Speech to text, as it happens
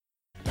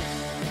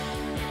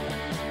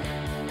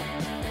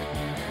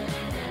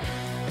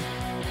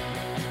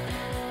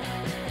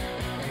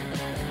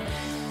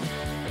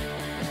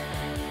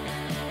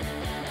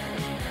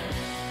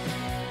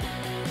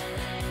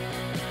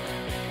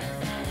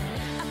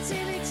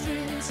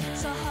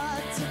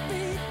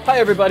Hi,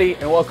 everybody,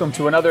 and welcome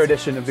to another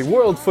edition of the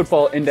World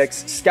Football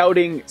Index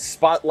Scouting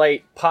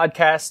Spotlight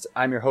Podcast.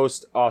 I'm your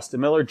host,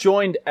 Austin Miller,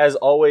 joined, as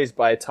always,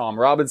 by Tom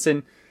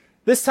Robinson.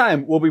 This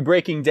time, we'll be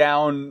breaking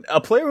down a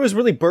player who's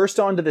really burst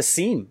onto the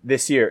scene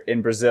this year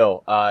in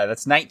Brazil.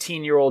 That's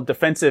 19-year-old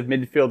defensive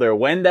midfielder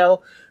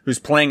Wendell, who's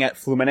playing at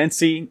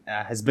Fluminense,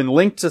 has been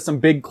linked to some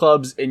big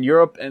clubs in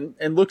Europe,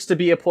 and looks to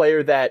be a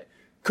player that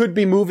could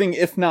be moving,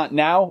 if not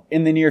now,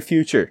 in the near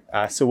future.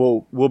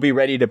 So we'll be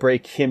ready to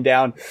break him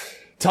down.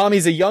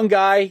 Tommy's a young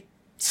guy,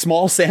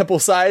 small sample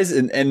size,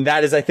 and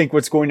that is, I think,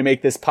 what's going to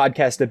make this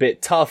podcast a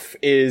bit tough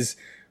is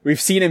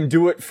we've seen him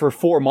do it for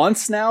 4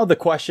 months now. The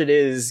question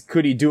is,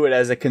 could he do it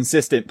as a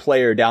consistent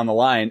player down the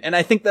line? And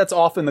I think that's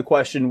often the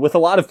question with a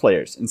lot of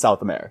players in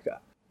South America.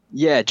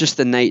 Yeah, just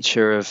the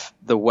nature of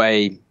the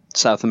way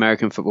South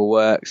American football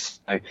works.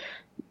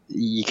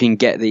 You can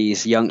get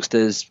these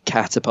youngsters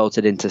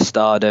catapulted into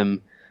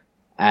stardom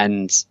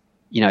and,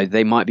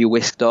 they might be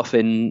whisked off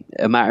in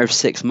a matter of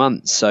 6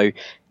 months. So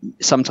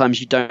sometimes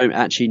you don't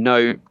actually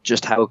know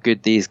just how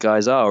good these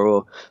guys are,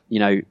 or,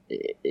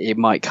 it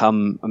might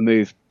come a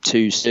move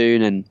too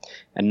soon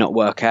and not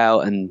work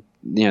out. And,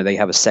 they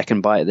have a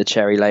second bite at the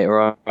cherry later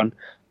on.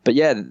 But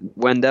yeah,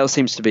 Wendell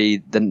seems to be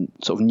the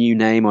sort of new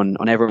name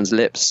on everyone's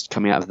lips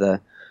coming out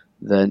of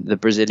the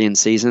Brazilian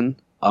season.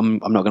 I'm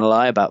not going to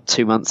lie, about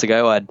 2 months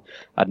ago,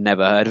 I'd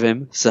never heard of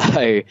him. So,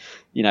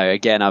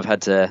 again, I've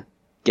had to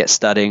get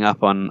studying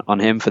up on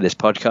him for this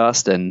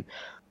podcast. And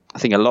I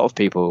think a lot of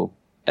people,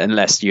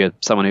 unless you're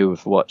someone who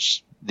have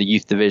watched the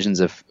youth divisions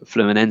of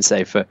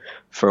Fluminense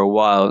for a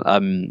while,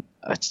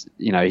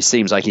 he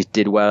seems like he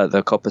did well at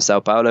the Copa Sao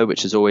Paulo,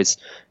 which is always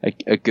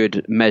a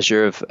good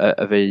measure of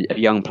a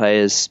young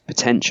player's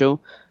potential.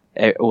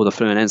 All the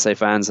Fluminense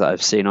fans that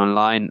I've seen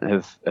online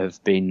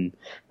have been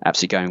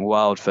absolutely going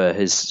wild for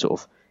his sort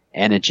of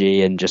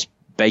energy and just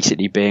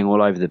basically being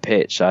all over the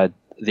pitch.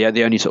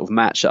 The only sort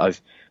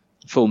of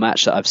full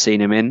match that I've seen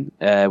him in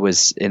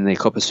was in the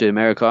Copa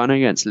Sudamericana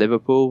against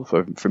Liverpool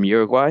from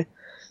Uruguay,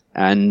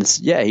 and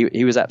yeah,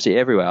 he was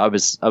absolutely everywhere. I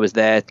was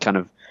there kind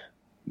of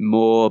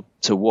more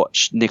to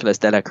watch Nicolas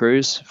de la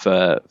Cruz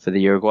for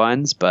the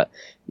Uruguayans, but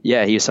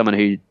yeah, he was someone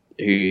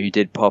who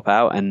did pop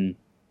out and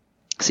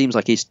seems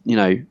like he's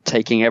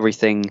taking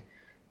everything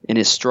in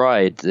his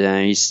stride.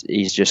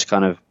 He's just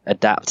kind of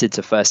adapted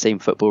to first team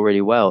football really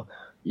well.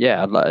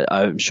 Yeah,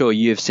 I'm sure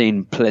you've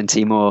seen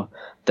plenty more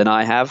than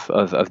I have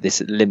of this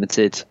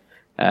limited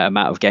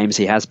amount of games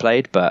he has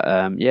played. But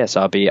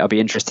so I'll be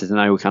interested to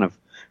know kind of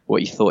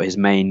what you thought his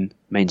main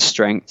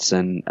strengths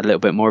and a little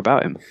bit more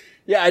about him.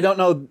 Yeah, I don't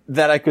know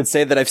that I could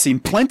say that I've seen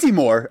plenty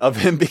more of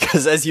him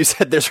because, as you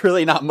said, there's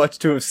really not much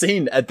to have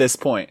seen at this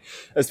point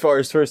as far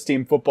as first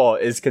team football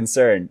is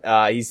concerned.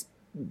 He's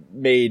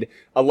made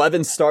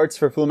 11 starts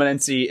for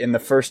Fluminense in the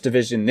first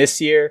division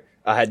this year.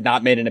 Had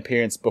not made an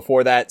appearance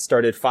before that.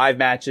 Started 5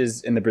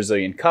 matches in the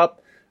Brazilian Cup.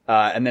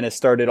 And then has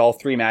started all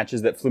 3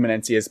 matches that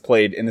Fluminense has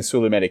played in the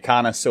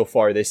Sul-Americana so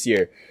far this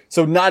year.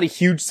 So not a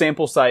huge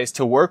sample size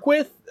to work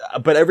with,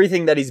 but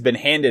everything that he's been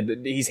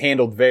handed, he's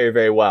handled very,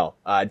 very well.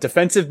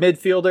 Defensive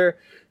midfielder,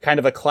 kind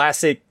of a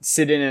classic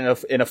sit-in in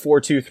a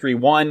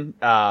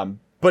 4-2-3-1,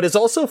 but is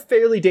also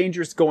fairly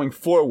dangerous going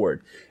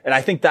forward. And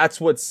I think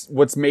that's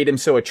what's made him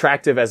so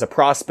attractive as a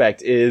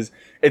prospect is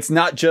it's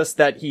not just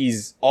that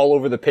he's all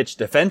over the pitch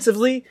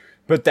defensively,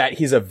 but that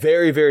he's a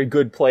very, very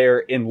good player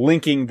in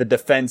linking the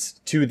defense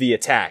to the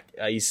attack.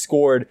 He's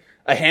scored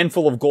a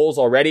handful of goals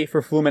already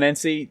for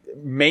Fluminense,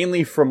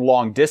 mainly from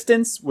long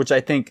distance, which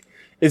I think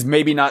is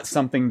maybe not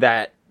something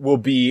that will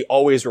be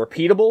always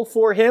repeatable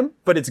for him,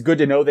 but it's good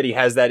to know that he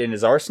has that in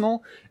his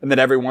arsenal and that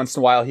every once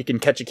in a while he can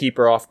catch a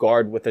keeper off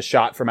guard with a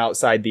shot from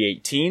outside the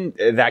 18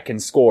 that can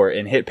score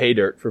and hit pay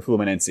dirt for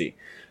Fluminense.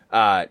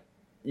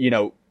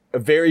 A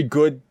very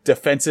good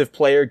defensive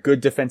player, good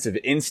defensive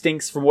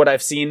instincts from what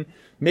I've seen.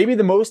 Maybe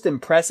the most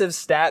impressive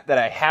stat that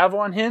I have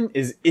on him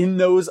is in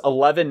those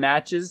 11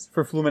 matches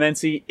for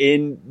Fluminense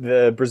in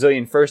the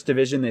Brazilian First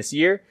Division this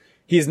year,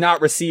 he's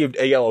not received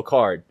a yellow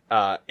card.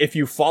 If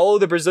you follow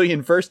the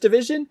Brazilian First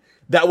Division,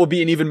 that will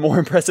be an even more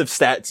impressive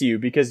stat to you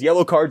because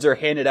yellow cards are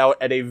handed out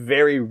at a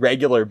very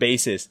regular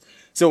basis.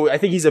 So I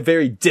think he's a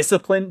very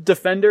disciplined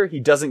defender.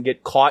 He doesn't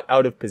get caught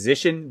out of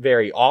position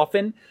very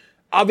often.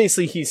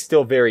 Obviously, he's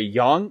still very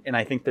young, and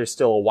I think there's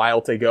still a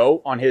while to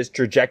go on his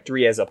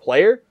trajectory as a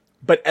player.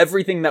 But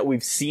everything that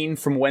we've seen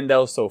from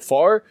Wendell so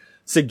far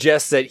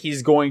suggests that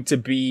he's going to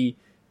be,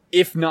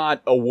 if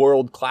not a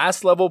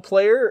world-class level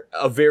player,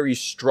 a very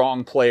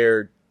strong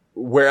player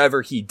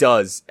wherever he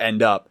does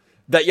end up.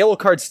 That yellow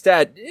card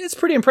stat is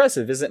pretty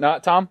impressive, is it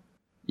not, Tom?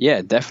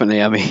 Yeah,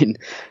 definitely. I mean,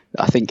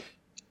 I think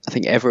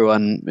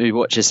everyone who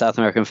watches South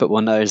American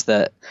football knows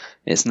that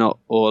it's not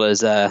all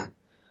as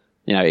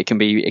it can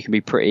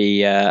be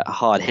pretty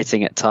hard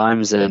hitting at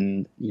times,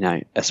 and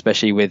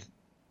especially with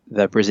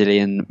the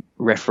Brazilian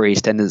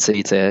referee's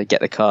tendency to get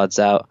the cards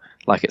out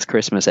like it's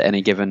Christmas at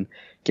any given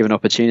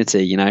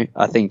opportunity.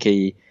 I think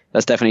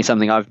that's definitely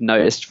something I've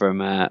noticed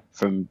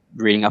from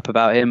reading up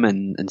about him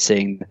and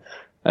seeing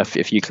a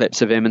few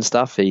clips of him and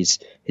stuff. His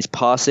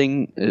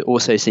passing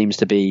also seems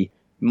to be,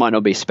 might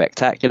not be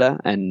spectacular,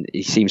 and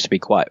he seems to be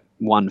quite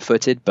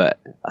one-footed, but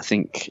I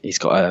think he's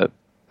got a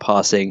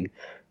passing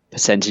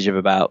percentage of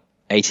about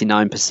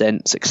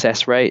 89%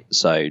 success rate,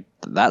 so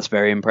that's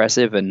very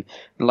impressive. And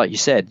like you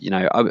said,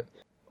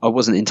 I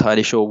wasn't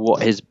entirely sure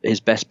what his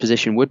best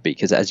position would be,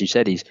 because as you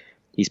said, he's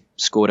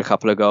scored a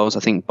couple of goals. I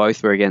think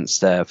both were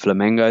against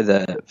Flamengo,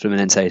 the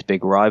Fluminense's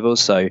big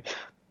rivals, so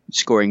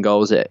scoring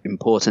goals at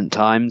important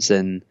times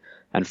and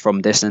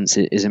from distance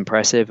is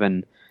impressive.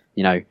 And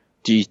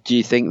do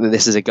you think that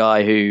this is a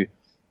guy who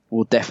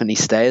will definitely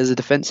stay as a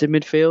defensive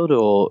midfielder,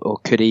 or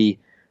could he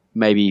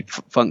maybe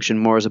function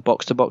more as a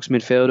box-to-box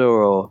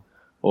midfielder,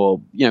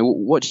 or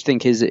what do you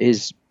think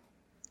his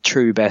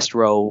true best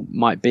role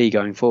might be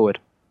going forward?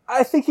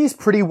 I think he's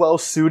pretty well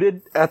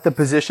suited at the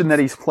position that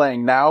he's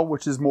playing now,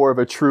 which is more of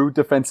a true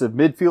defensive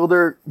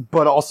midfielder,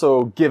 but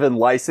also given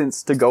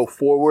license to go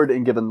forward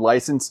and given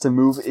license to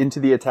move into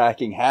the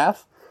attacking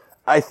half.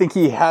 I think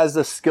he has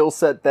a skill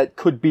set that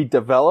could be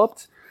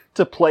developed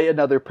to play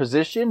another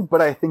position,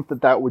 but I think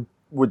that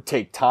would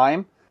take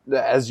time.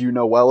 As you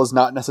know well, is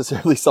not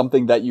necessarily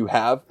something that you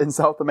have in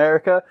South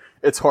America.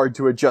 It's hard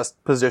to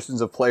adjust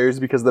positions of players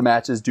because the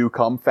matches do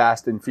come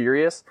fast and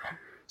furious.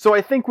 So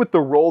I think with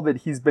the role that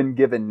he's been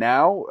given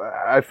now,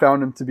 I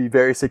found him to be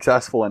very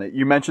successful in it.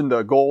 You mentioned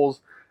the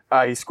goals.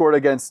 He scored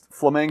against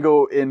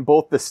Flamengo in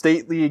both the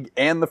State League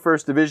and the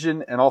First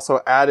Division, and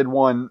also added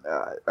one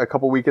a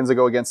couple weekends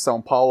ago against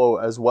São Paulo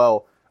as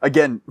well.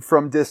 Again,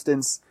 from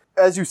distance.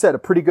 As you said, a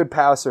pretty good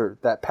passer.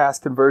 That pass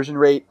conversion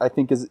rate, I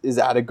think, is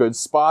at a good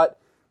spot.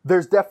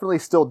 There's definitely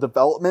still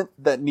development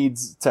that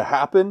needs to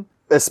happen,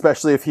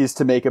 especially if he's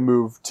to make a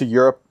move to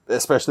Europe,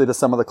 especially to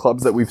some of the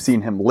clubs that we've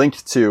seen him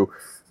linked to.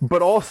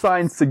 But all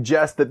signs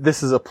suggest that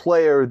this is a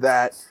player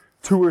that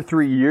 2 or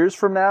 3 years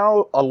from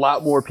now, a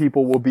lot more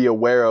people will be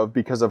aware of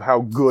because of how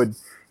good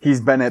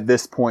he's been at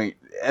this point.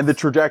 And the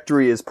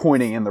trajectory is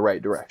pointing in the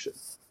right direction.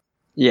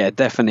 Yeah,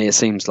 definitely. It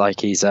seems like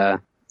he's,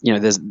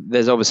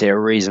 there's obviously a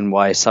reason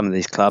why some of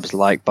these clubs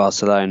like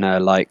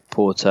Barcelona, like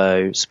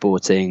Porto,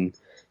 Sporting,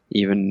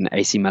 even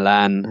AC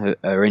Milan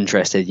are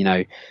interested.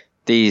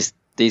 These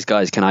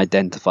guys can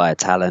identify a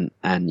talent,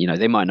 and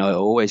they might not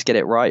always get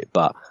it right,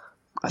 but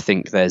I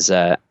think there's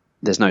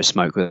no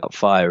smoke without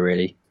fire,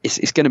 really.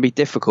 It's going to be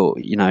difficult.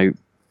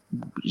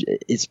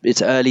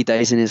 It's early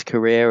days in his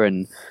career,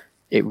 and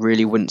it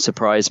really wouldn't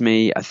surprise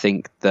me. I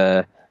think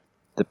the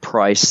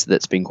price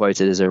that's been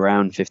quoted is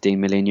around 15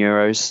 million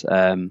euros.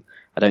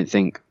 I don't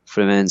think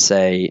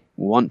Fluminense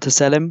want to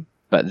sell him,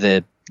 but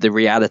the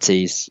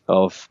realities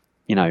of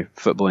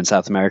football in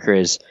South America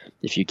is,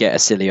 if you get a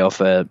silly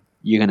offer,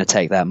 you're going to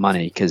take that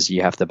money because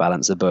you have to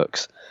balance the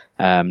books,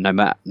 no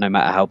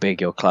matter how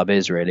big your club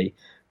is, really.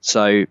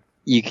 So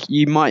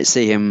you might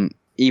see him,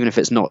 even if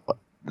it's not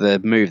the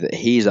move that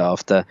he's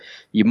after,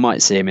 you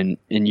might see him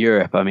in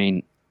Europe. I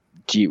mean,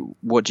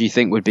 what do you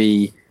think would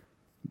be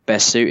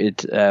best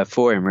suited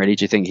for him, really?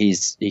 Do you think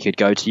he could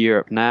go to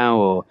Europe now,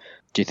 or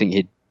do you think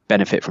he'd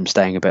benefit from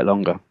staying a bit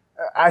longer?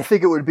 I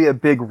think it would be a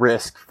big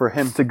risk for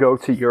him to go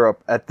to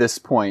Europe at this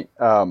point.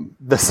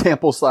 The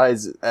sample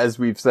size, as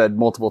we've said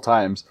multiple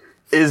times,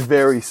 is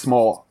very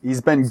small. He's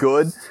been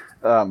good,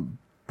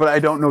 but I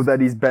don't know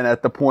that he's been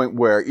at the point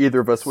where either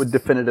of us would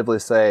definitively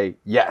say,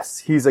 yes,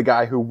 he's a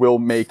guy who will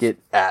make it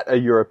at a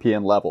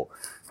European level.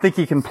 I think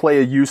he can play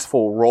a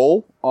useful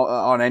role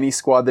on any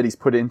squad that he's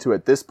put into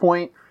at this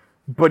point,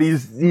 but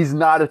he's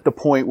not at the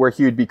point where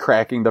he would be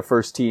cracking the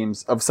first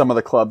teams of some of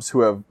the clubs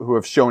who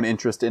have shown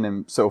interest in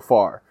him so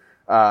far.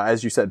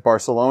 As you said,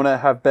 Barcelona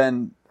have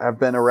been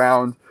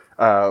around.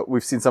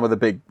 We've seen some of the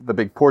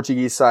big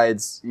Portuguese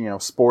sides,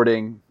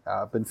 Sporting,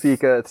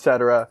 Benfica,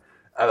 etc.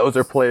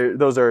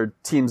 Those are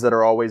teams that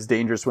are always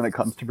dangerous when it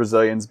comes to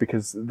Brazilians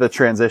because the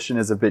transition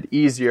is a bit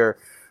easier.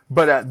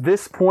 But at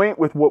this point,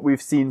 with what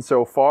we've seen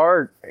so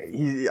far,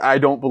 I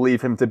don't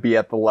believe him to be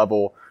at the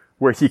level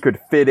where he could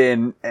fit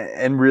in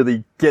and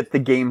really get the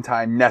game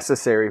time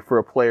necessary for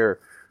a player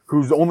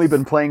who's only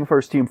been playing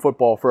first team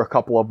football for a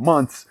couple of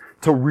months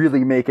to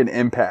really make an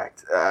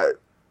impact.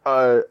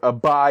 A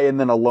buy and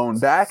then a loan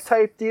back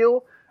type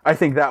deal, I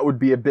think that would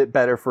be a bit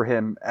better for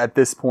him at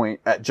this point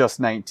at just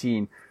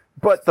 19.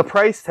 But the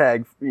price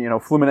tag,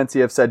 Fluminense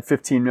have said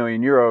 15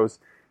 million euros,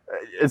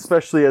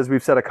 especially as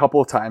we've said a couple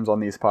of times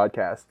on these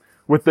podcasts.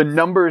 With the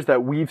numbers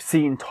that we've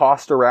seen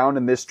tossed around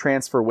in this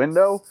transfer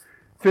window,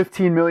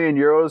 15 million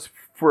euros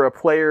for a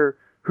player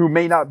who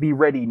may not be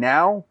ready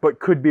now, but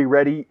could be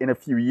ready in a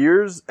few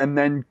years, and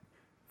then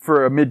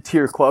for a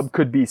mid-tier club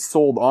could be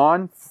sold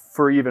on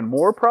for even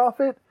more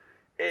profit,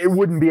 it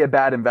wouldn't be a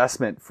bad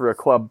investment for a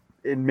club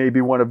in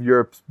maybe one of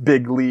Europe's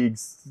big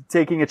leagues,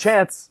 taking a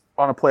chance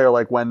on a player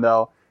like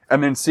Wendell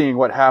and then seeing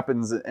what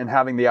happens and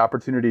having the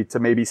opportunity to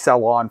maybe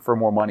sell on for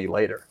more money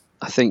later.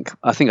 I think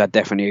I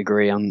definitely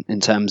agree in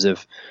terms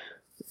of,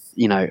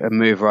 a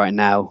move right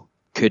now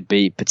could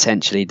be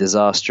potentially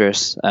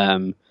disastrous.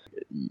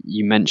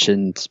 You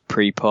mentioned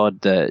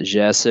pre-pod that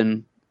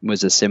Gerson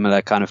was a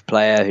similar kind of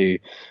player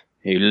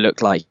who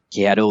looked like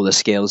he had all the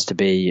skills to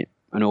be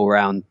an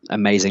all-round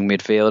amazing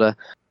midfielder,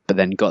 but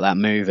then got that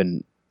move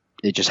and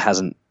it just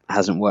hasn't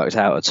worked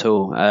out at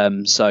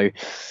all. So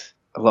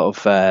a lot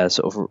of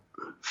sort of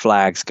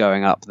flags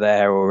going up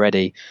there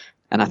already.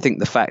 And I think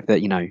the fact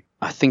that,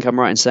 I think I'm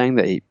right in saying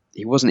that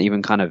he wasn't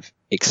even kind of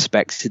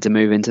expected to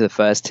move into the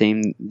first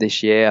team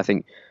this year. I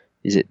think,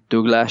 is it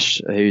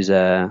Douglas, who's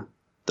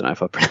don't know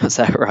if I pronounced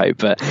that right,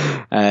 but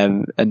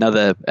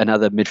another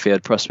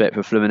midfield prospect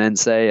for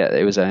Fluminense.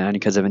 It was only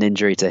because of an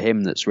injury to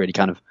him that's really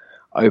kind of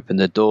opened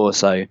the door.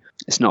 So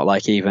it's not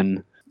like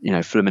even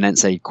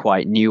Fluminense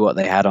quite knew what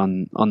they had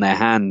on their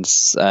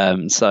hands.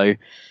 So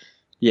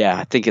yeah,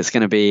 I think it's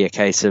going to be a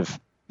case of,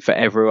 for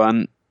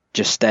everyone,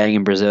 just staying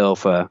in Brazil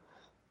for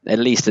at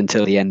least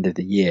until the end of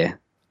the year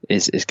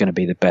is going to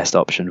be the best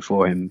option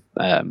for him.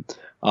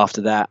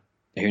 After that,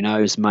 who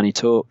knows? Money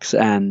talks,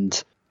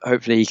 and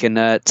hopefully he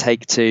can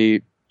take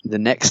to the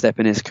next step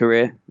in his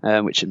career,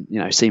 which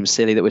seems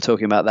silly that we're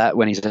talking about that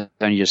when he's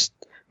only just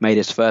made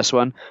his first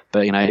one.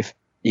 But if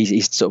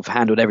he's sort of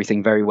handled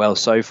everything very well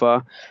so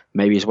far,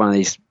 maybe he's one of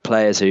these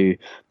players who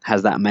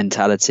has that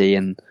mentality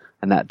and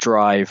that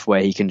drive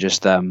where he can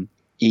just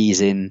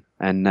ease in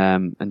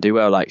and do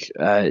well. Like,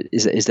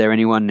 is there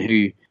anyone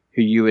who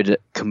you would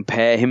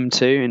compare him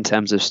to in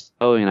terms of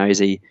style? Is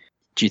he?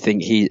 Do you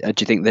think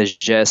the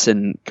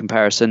Gerson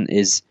comparison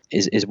is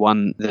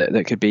one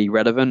that could be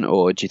relevant,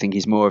 or do you think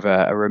he's more of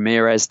a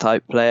Ramirez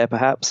type player,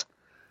 perhaps?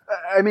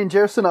 I mean,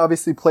 Gerson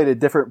obviously played a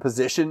different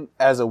position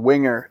as a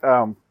winger,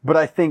 but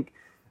I think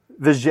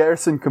the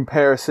Gerson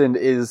comparison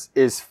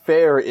is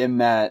fair in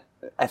that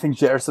I think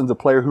Gerson's a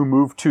player who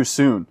moved too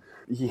soon.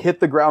 He hit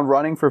the ground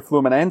running for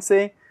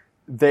Fluminense.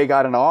 They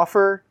got an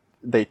offer.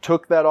 They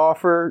took that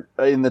offer.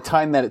 In the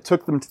time that it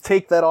took them to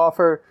take that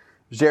offer,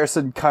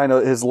 Gerson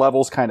his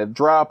levels kind of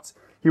dropped.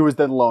 He was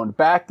then loaned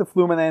back to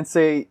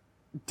Fluminense,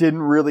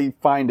 didn't really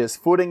find his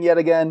footing yet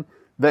again,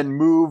 then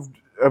moved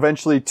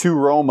eventually to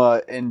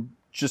Roma and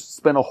just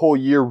spent a whole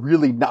year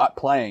really not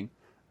playing.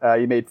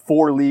 He made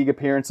 4 league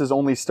appearances,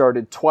 only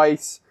started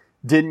twice,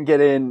 didn't get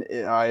in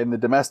the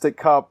domestic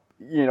cup,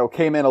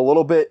 came in a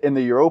little bit in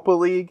the Europa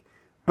League,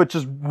 but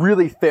just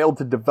really failed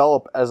to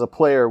develop as a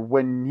player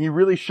when he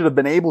really should have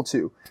been able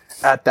to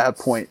at that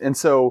point. And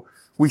so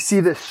we see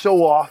this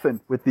so often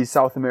with these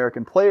South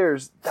American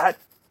players that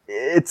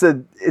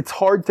it's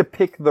hard to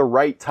pick the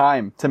right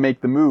time to make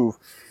the move.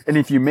 And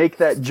if you make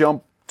that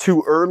jump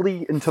too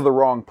early into the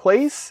wrong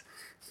place,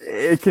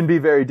 it can be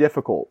very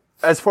difficult.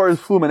 As far as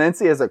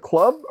Fluminense as a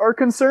club are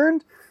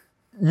concerned,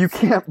 you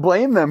can't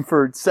blame them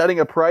for setting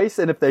a price,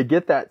 and if they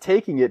get that,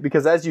 taking it,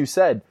 because as you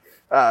said,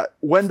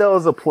 Wendell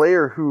is a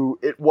player who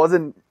it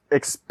wasn't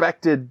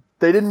expected.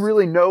 They didn't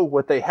really know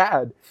what they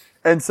had.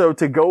 And so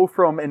to go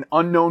from an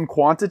unknown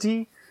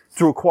quantity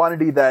to a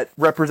quantity that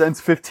represents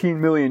 15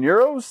 million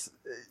euros,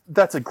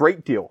 that's a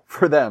great deal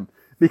for them,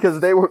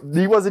 because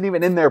he wasn't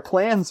even in their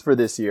plans for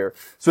this year.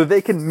 So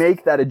they can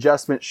make that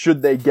adjustment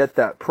should they get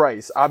that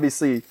price.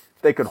 Obviously,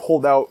 they could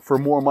hold out for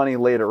more money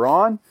later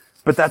on,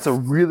 but that's a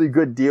really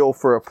good deal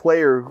for a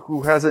player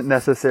who hasn't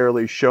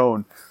necessarily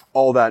shown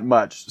all that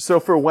much. So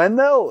for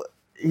Wendell,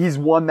 he's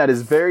one that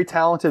is very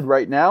talented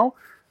right now.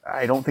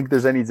 I don't think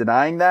there's any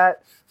denying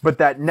that, but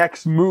that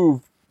next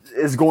move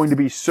is going to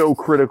be so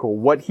critical.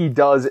 What he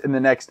does in the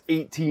next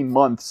 18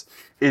 months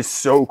is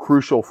so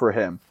crucial for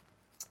him.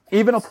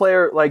 Even a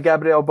player like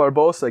Gabriel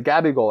Barbosa,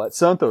 Gabigol at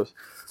Santos,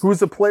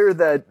 who's a player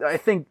that I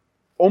think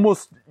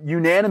almost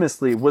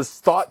unanimously was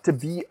thought to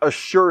be a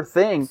sure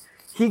thing.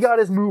 He got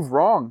his move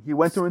wrong. He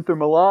went to Inter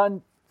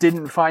Milan,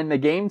 didn't find the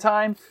game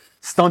time,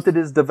 stunted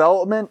his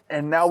development,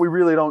 and now we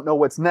really don't know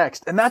what's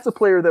next. And that's a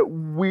player that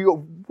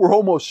we're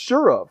almost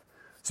sure of.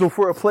 So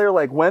for a player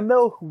like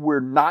Wendell, who we're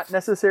not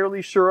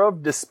necessarily sure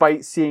of,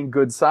 despite seeing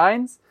good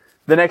signs,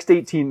 the next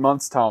 18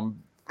 months,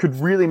 Tom, could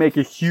really make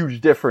a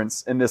huge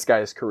difference in this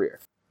guy's career.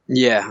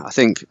 Yeah, I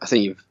think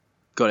you've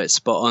got it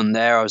spot on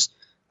there.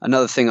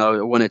 Another thing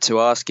I wanted to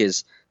ask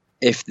is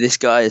if this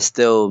guy is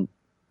still,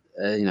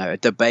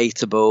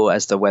 debatable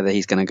as to whether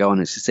he's going to go on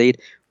and succeed.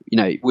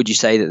 Would you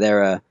say that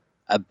there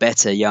are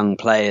better young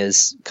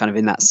players kind of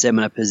in that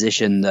similar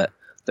position that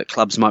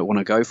clubs might want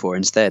to go for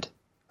instead?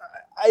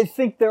 I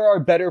think there are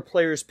better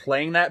players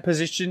playing that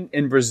position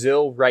in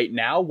Brazil right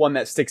now. One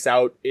that sticks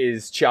out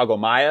is Thiago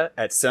Maia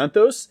at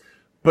Santos,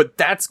 but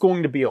that's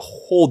going to be a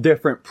whole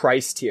different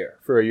price tier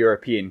for a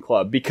European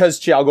club because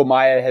Thiago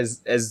Maia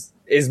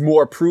is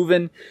more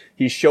proven.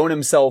 He's shown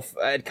himself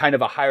at kind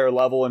of a higher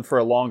level and for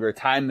a longer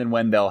time than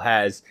Wendell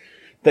has.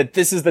 That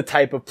this is the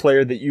type of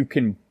player that you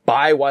can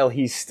buy while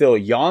he's still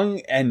young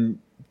and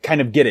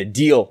kind of get a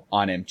deal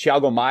on him.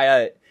 Thiago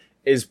Maia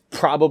is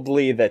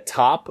probably the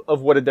top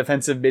of what a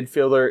defensive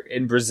midfielder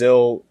in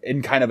Brazil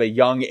in kind of a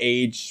young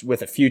age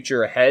with a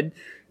future ahead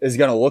is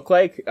going to look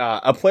like.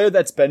 A player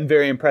that's been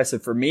very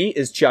impressive for me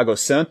is Thiago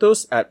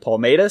Santos at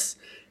Palmeiras.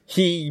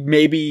 He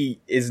maybe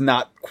is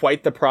not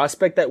quite the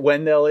prospect that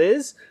Wendell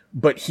is,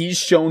 but he's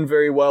shown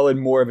very well in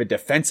more of a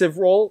defensive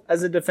role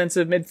as a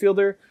defensive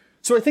midfielder.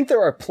 So I think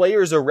there are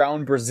players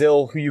around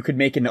Brazil who you could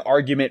make an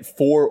argument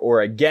for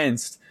or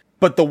against.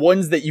 But the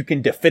ones that you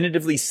can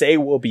definitively say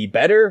will be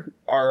better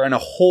are in a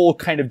whole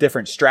kind of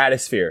different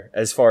stratosphere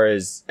as far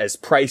as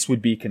price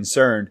would be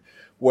concerned.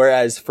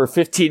 Whereas for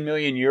 15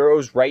 million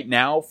euros right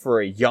now for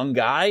a young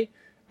guy,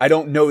 I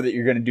don't know that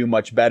you're going to do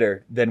much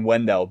better than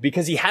Wendell,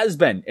 because he has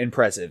been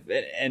impressive.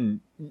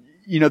 And,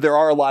 you know, there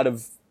are a lot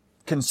of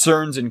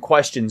concerns and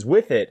questions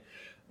with it.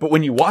 But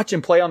when you watch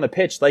him play on the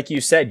pitch, like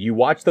you said, you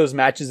watch those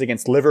matches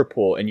against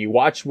Liverpool and you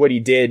watch what he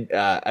did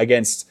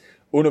against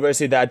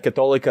Universidad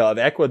Católica of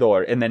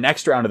Ecuador in the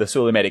next round of the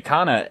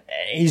Sudamericana,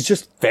 he's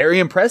just very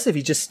impressive.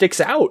 He just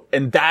sticks out.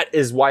 And that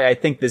is why I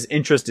think this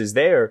interest is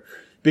there,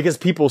 because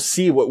people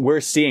see what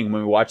we're seeing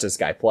when we watch this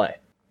guy play.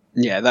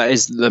 Yeah, that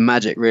is the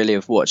magic really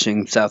of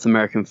watching South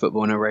American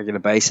football on a regular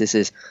basis,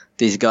 is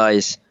these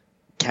guys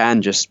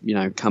can just, you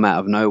know, come out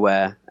of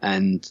nowhere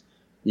and,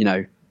 you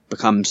know,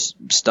 become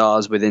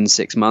stars within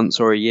 6 months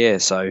or a year.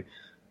 So,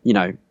 you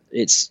know,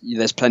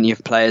 there's plenty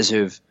of players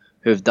who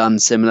have done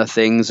similar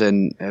things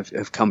and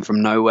have come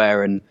from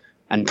nowhere and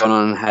gone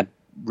on and had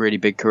really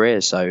big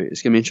careers. So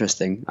it's going to be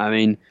interesting. I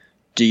mean,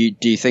 do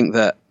you think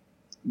that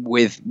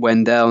with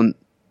Wendell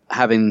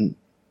having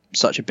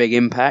such a big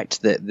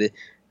impact that the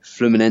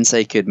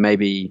Fluminense could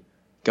maybe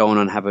go on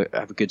and have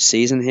a good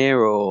season here,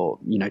 or,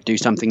 you know, do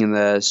something in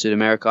the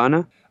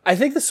Sudamericana? I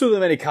think the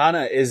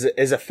Sudamericana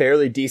is a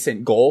fairly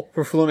decent goal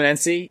for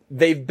Fluminense.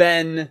 They've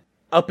been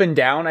up and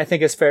down, I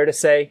think is fair to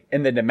say,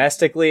 in the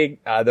domestic league.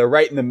 They're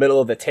right in the middle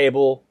of the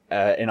table,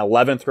 in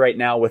 11th right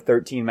now with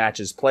 13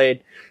 matches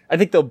played. I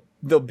think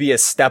they'll be a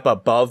step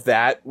above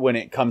that when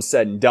it comes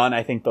said and done.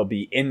 I think they'll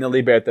be in the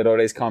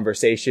Libertadores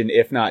conversation,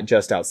 if not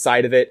just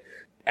outside of it.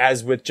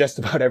 As with just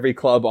about every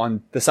club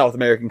on the South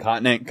American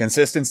continent,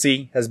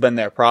 consistency has been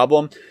their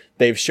problem.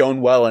 They've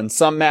shown well in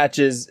some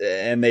matches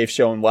and they've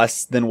shown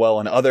less than well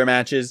in other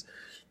matches.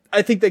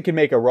 I think they can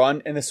make a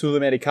run in the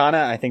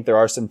Sudamericana. I think there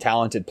are some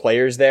talented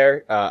players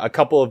there. A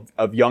couple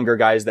of younger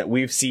guys that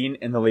we've seen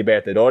in the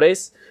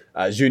Libertadores,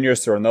 Junior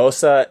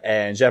Sornosa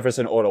and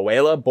Jefferson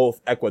Oruela,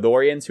 both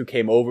Ecuadorians who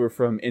came over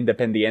from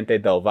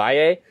Independiente del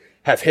Valle,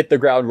 have hit the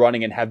ground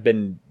running and have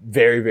been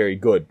very, very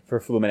good for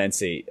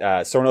Fluminense.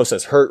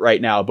 Sornosa's hurt right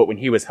now, but when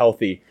he was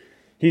healthy,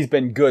 he's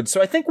been good.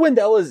 So I think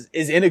Wendell is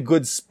in a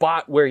good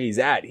spot where he's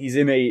at. He's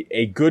in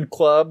a good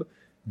club,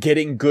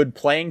 getting good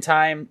playing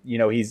time. You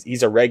know,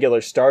 he's a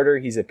regular starter.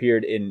 He's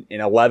appeared in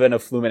 11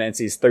 of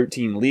Fluminense's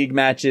 13 league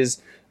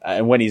matches.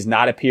 And when he's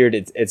not appeared,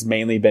 it's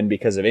mainly been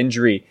because of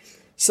injury.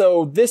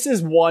 So this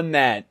is one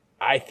that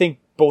I think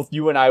both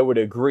you and I would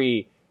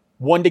agree,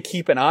 one to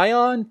keep an eye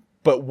on,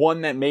 but one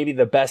that maybe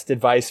the best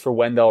advice for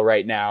Wendell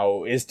right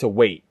now is to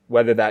wait,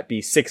 whether that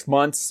be 6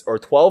 months or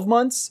 12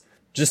 months,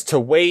 just to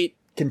wait,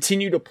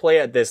 continue to play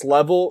at this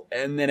level,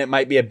 and then it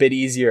might be a bit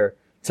easier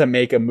to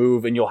make a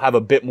move and you'll have a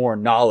bit more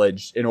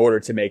knowledge in order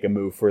to make a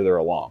move further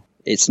along.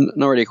 It's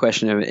not really a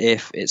question of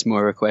if, it's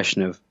more a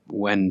question of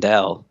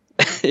Wendell,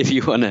 if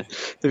you want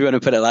to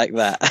put it like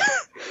that.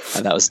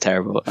 And that was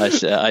terrible.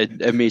 I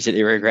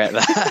immediately regret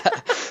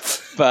that.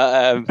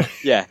 But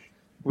yeah,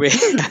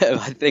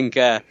 I think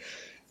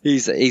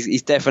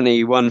he's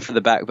definitely one for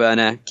the back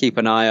burner. Keep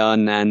an eye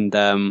on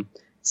and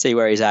see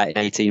where he's at in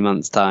 18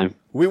 months' time.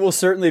 We will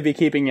certainly be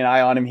keeping an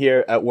eye on him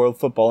here at World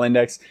Football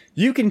Index.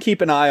 You can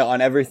keep an eye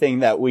on everything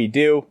that we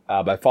do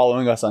by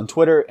following us on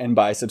Twitter and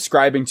by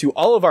subscribing to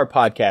all of our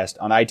podcasts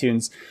on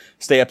iTunes.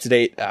 Stay up to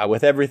date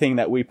with everything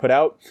that we put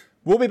out.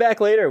 We'll be back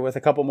later with a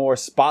couple more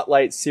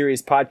Spotlight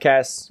Series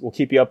podcasts. We'll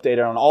keep you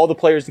updated on all the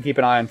players to keep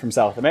an eye on from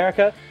South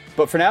America.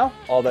 But for now,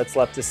 all that's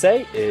left to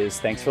say is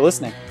thanks for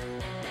listening.